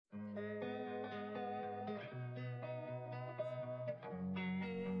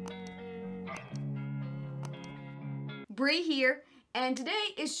Bree here, and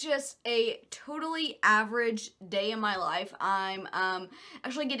today is just a totally average day in my life. I'm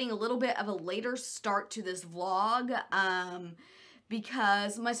actually getting a little bit of a later start to this vlog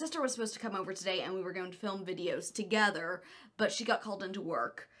because my sister was supposed to come over today and we were going to film videos together, but she got called into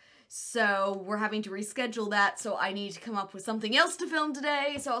work. So we're having to reschedule that, so I need to come up with something else to film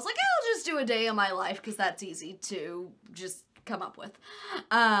today. So I was like, I'll just do a day of my life because that's easy to just come up with.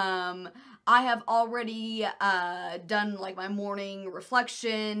 I have already done like my morning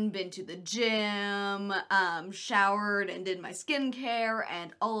reflection, been to the gym, showered and did my skincare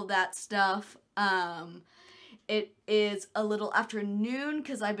and all of that stuff. It is a little afternoon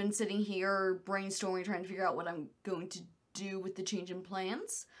because I've been sitting here brainstorming, trying to figure out what I'm going to do with the change in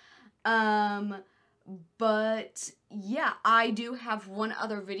plans. But yeah, I do have one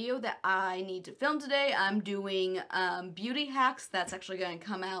other video that I need to film today. I'm doing beauty hacks. That's actually going to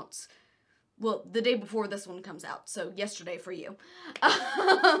come out, well, the day before this one comes out, so yesterday for you.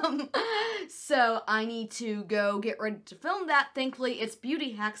 So I need to go get ready to film that. Thankfully, it's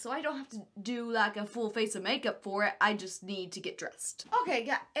beauty hacks, so I don't have to do like a full face of makeup for it. I just need to get dressed. Okay,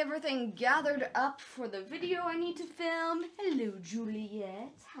 got everything gathered up for the video I need to film. Hello,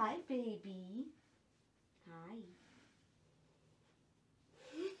 Juliet. Hi, baby. Hi.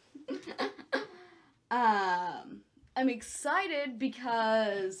 I'm excited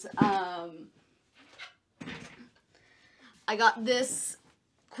because I got this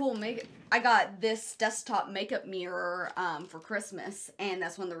cool I got this desktop makeup mirror for Christmas, and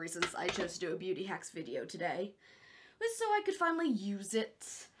that's one of the reasons I chose to do a beauty hacks video today, was so I could finally use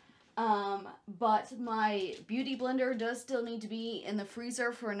it. But my beauty blender does still need to be in the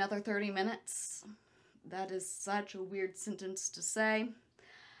freezer for another 30 minutes. That is such a weird sentence to say.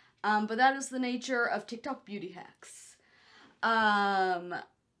 But that is the nature of TikTok beauty hacks. And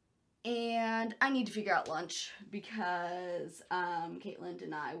I need to figure out lunch because Caitlin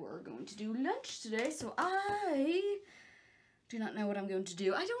and I were going to do lunch today, so I do not know what I'm going to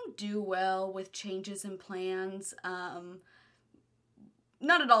do. I don't do well with changes in plans. Not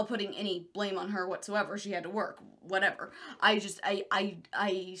at all putting any blame on her whatsoever. She had to work, whatever. I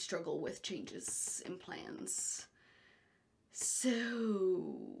struggle with changes in plans.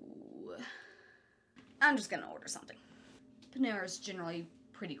 So I'm just gonna order something. Panera is generally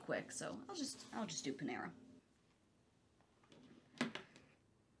pretty quick, so I'll just do Panera.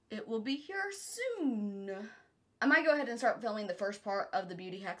 It will be here soon. I might go ahead and start filming the first part of the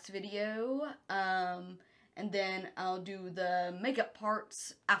beauty hacks video, and then I'll do the makeup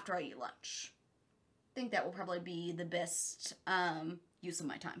parts after I eat lunch. I think that will probably be the best use of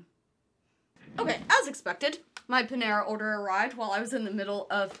my time. Okay, as expected, my Panera order arrived while I was in the middle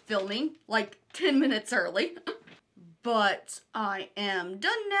of filming, like 10 minutes early. But I am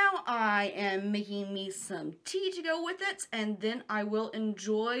done now. I am making me some tea to go with it, and then I will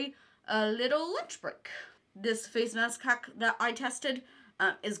enjoy a little lunch break. This face mask hack that I tested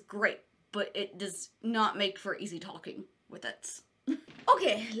is great, but it does not make for easy talking with it.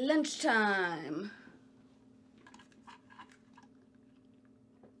 Okay, lunchtime.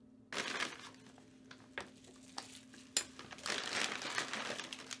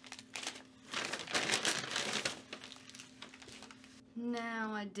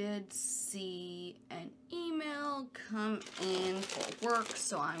 Now, I did see an email come in for work,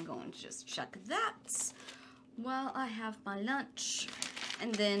 so I'm going to just check that while I have my lunch,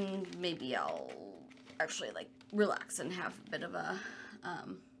 and then maybe I'll actually like relax and have a bit of a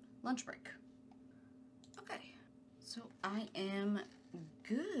lunch break. Okay, so I am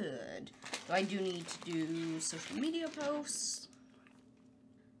good. So I do need to do social media posts.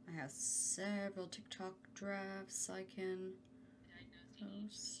 I have several TikTok drafts I can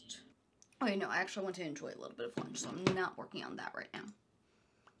post. Oh, no, I actually want to enjoy a little bit of lunch, so I'm not working on that right now.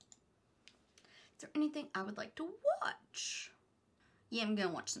 Is there anything I would like to watch? Yeah, I'm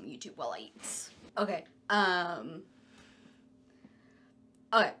gonna watch some YouTube while I eat. Okay,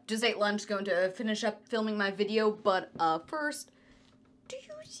 okay, just ate lunch, going to finish up filming my video, but first, do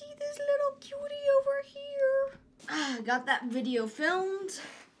you see this little cutie over here? Got that video filmed.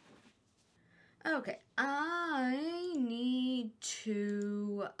 Okay, I need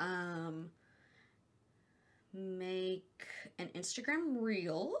to make an Instagram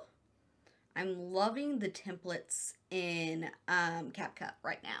reel. I'm loving the templates in CapCut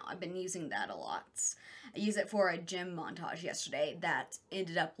right now. I've been using that a lot. I used it for a gym montage yesterday that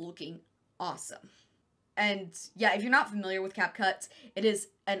ended up looking awesome. And yeah, if you're not familiar with CapCut, it is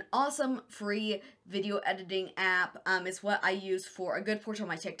an awesome free video editing app. It's what I use for a good portion of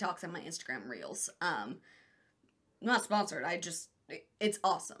my TikToks and my Instagram reels. Not sponsored, it's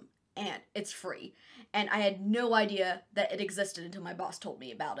awesome. and it's free. And I had no idea that it existed until my boss told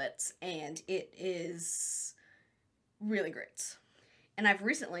me about it, and it is really great. And I've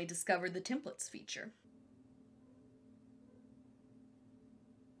recently discovered the templates feature.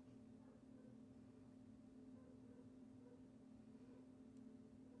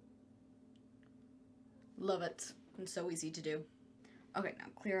 Love it. It's so easy to do. Okay, now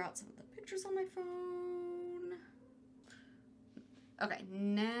clear out some of the pictures on my phone. Okay,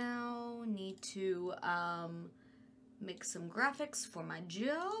 now need to make some graphics for my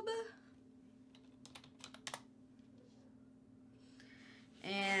job.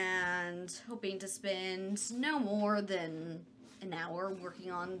 And hoping to spend no more than an hour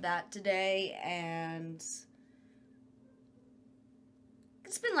working on that today, and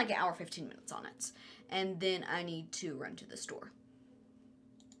spend like an hour, 15 minutes on it. And then I need to run to the store.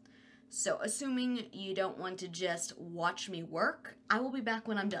 So, assuming you don't want to just watch me work, I will be back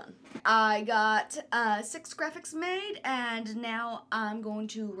when I'm done. I got 6 graphics made, and now I'm going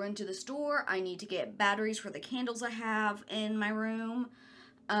to run to the store. I need to get batteries for the candles I have in my room.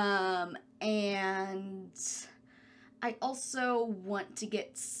 And I also want to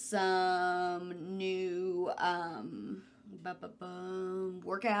get some new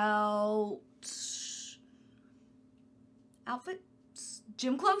workout outfit.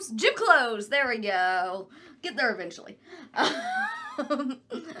 Gym clothes, there we go. Get there eventually. But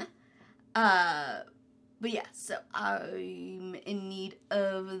yeah, so I'm in need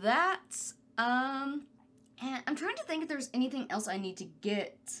of that. And I'm trying to think if there's anything else I need to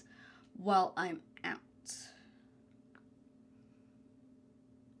get while I'm out.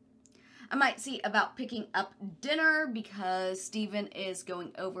 I might see about picking up dinner because Steven is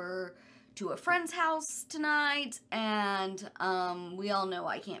going over to a friend's house tonight, and we all know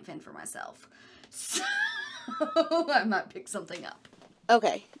I can't fend for myself, so I might pick something up.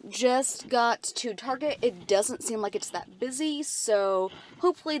 Okay, just got to Target. It doesn't seem like it's that busy, so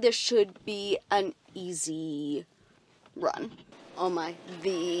hopefully this should be an easy run. Oh my,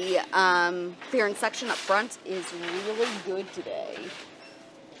 the clearance section up front is really good today.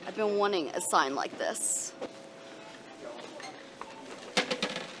 I've been wanting a sign like this.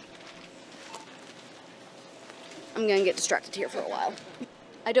 I'm gonna get distracted here for a while.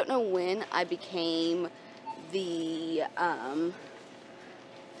 I don't know when I became the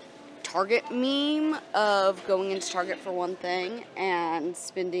Target meme of going into Target for one thing and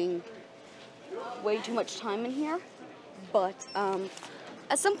spending way too much time in here, but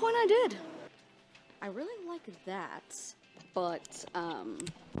at some point I did. I really like that, but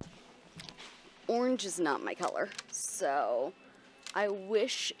orange is not my color, so I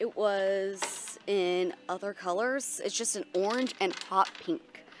wish it was in other colors. It's just an orange and hot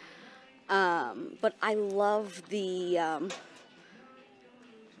pink. But I love the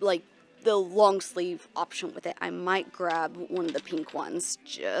like the long sleeve option with it. I might grab one of the pink ones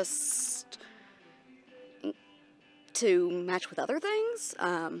just to match with other things,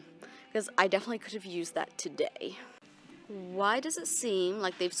 because I definitely could have used that today. Why does it seem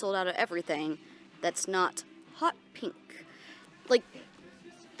like they've sold out of everything that's not hot pink? Like,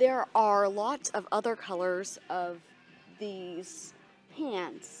 there are lots of other colors of these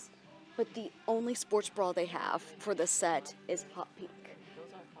pants, but the only sports bra they have for the set is hot pink.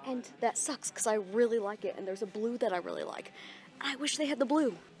 And that sucks, because I really like it, and there's a blue that I really like. And I wish they had the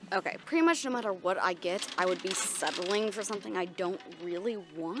blue. Okay, pretty much no matter what I get, I would be settling for something I don't really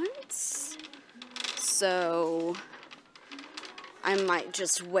want. So I might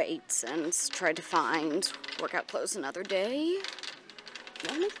just wait and try to find workout clothes another day.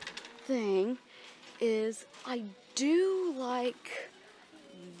 The only thing is, I do like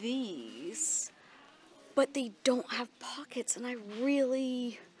these, but they don't have pockets, and I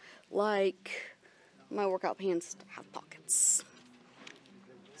really like my workout pants to have pockets.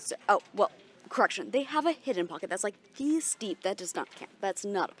 So, oh, well, correction, they have a hidden pocket that's like this deep. That does not count. That's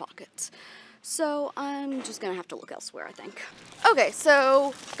not a pocket. So I'm just gonna have to look elsewhere, I think. Okay,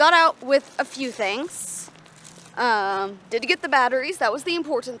 so got out with a few things. Did get the batteries. That was the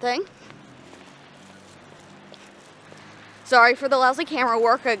important thing. Sorry for the lousy camera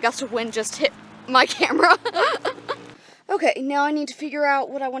work. A gust of wind just hit my camera. Okay, now I need to figure out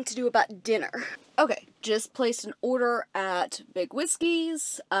what I want to do about dinner. Okay, just placed an order at Big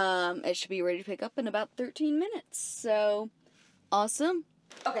Whiskey's. It should be ready to pick up in about 13 minutes, so awesome.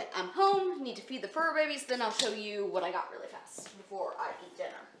 Okay, I'm home, need to feed the fur babies, then I'll show you what I got really fast before I eat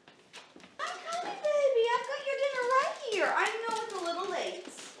dinner. I'm coming, baby, I've got your dinner right here. I know it's a little late.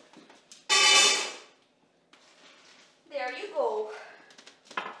 There you go.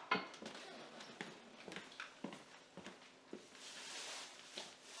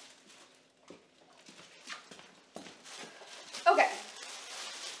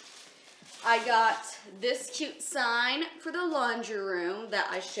 I got this cute sign for the laundry room that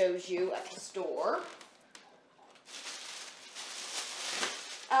I showed you at the store.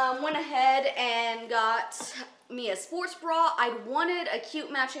 Went ahead and got me a sports bra. I wanted a cute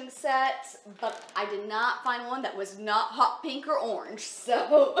matching set, but I did not find one that was not hot pink or orange,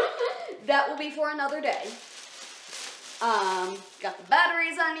 so that will be for another day. Got the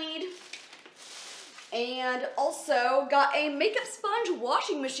batteries I need, and also got a makeup sponge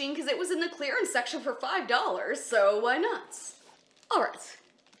washing machine because it was in the clearance section for $5, so why not? Alright,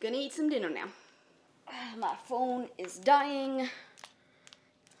 gonna eat some dinner now. My phone is dying.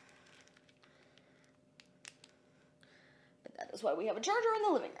 That is why we have a charger in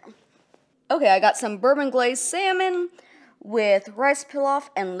the living room. Okay, I got some bourbon glazed salmon with rice pilaf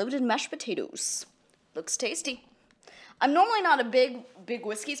and loaded mashed potatoes. Looks tasty. I'm normally not a big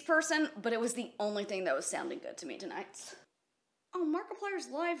Whiskeys person, but it was the only thing that was sounding good to me tonight. Oh, Markiplier's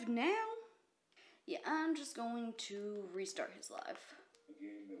live now? Yeah, I'm just going to restart his live.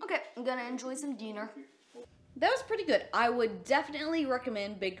 Okay, I'm gonna enjoy some dinner. That was pretty good. I would definitely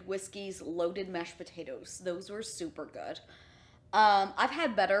recommend Big Whiskeys loaded mashed potatoes. Those were super good. I've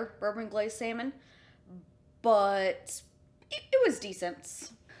had better bourbon glazed salmon, but it was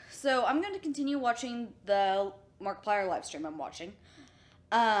decent. So I'm going to continue watching the Markiplier live stream I'm watching.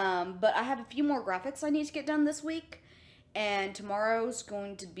 But I have a few more graphics I need to get done this week. And tomorrow's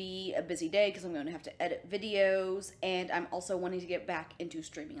going to be a busy day because I'm going to have to edit videos. And I'm also wanting to get back into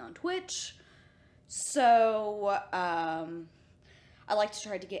streaming on Twitch. So, I like to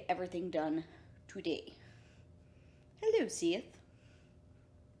try to get everything done today. Hello, Seth.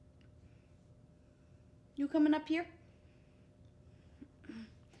 You coming up here?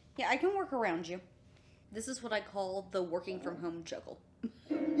 Yeah, I can work around you. This is what I call the working from home juggle.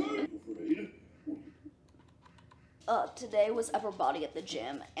 Today was upper body at the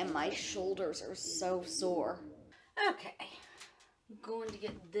gym, and my shoulders are so sore. Okay, I'm going to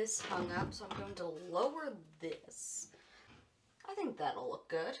get this hung up, so I'm going to lower this. I think that'll look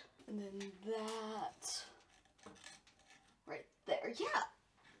good. And then that right there. Yeah,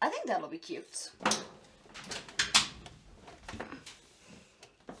 I think that'll be cute.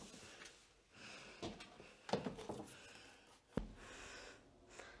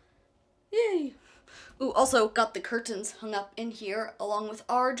 Yay! Ooh, also got the curtains hung up in here along with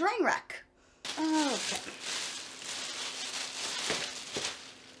our drying rack. Okay.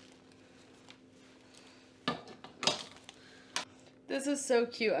 This is so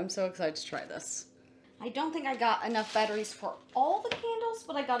cute. I'm so excited to try this. I don't think I got enough batteries for all the candles,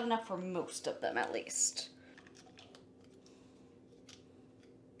 but I got enough for most of them at least.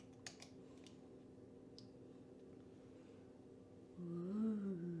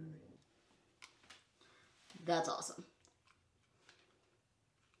 Ooh. That's awesome.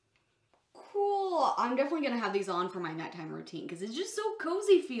 Cool. I'm definitely going to have these on for my nighttime routine because it's just so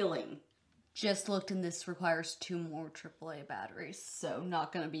cozy feeling. Just looked, and this requires 2 more AAA batteries, so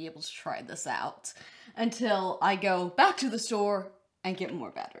not going to be able to try this out until I go back to the store and get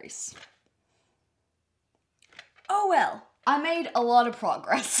more batteries. Oh well, I made a lot of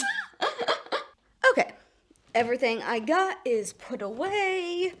progress. Okay, everything I got is put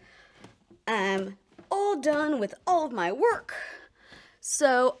away. I'm all done with all of my work,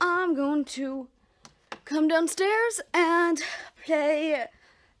 so I'm going to come downstairs and play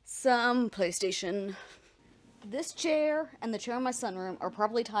some PlayStation. This chair and the chair in my sunroom are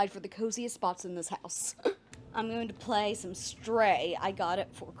probably tied for the coziest spots in this house. I'm going to play some Stray. I got it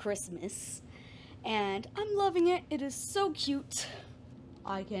for Christmas, and I'm loving it. It is so cute.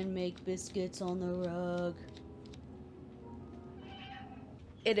 I can make biscuits on the rug.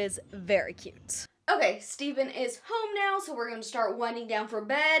 It is very cute. Okay, Steven is home now, so we're going to start winding down for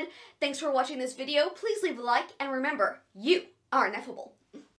bed. Thanks for watching this video. Please leave a like, and remember, you are ineffable.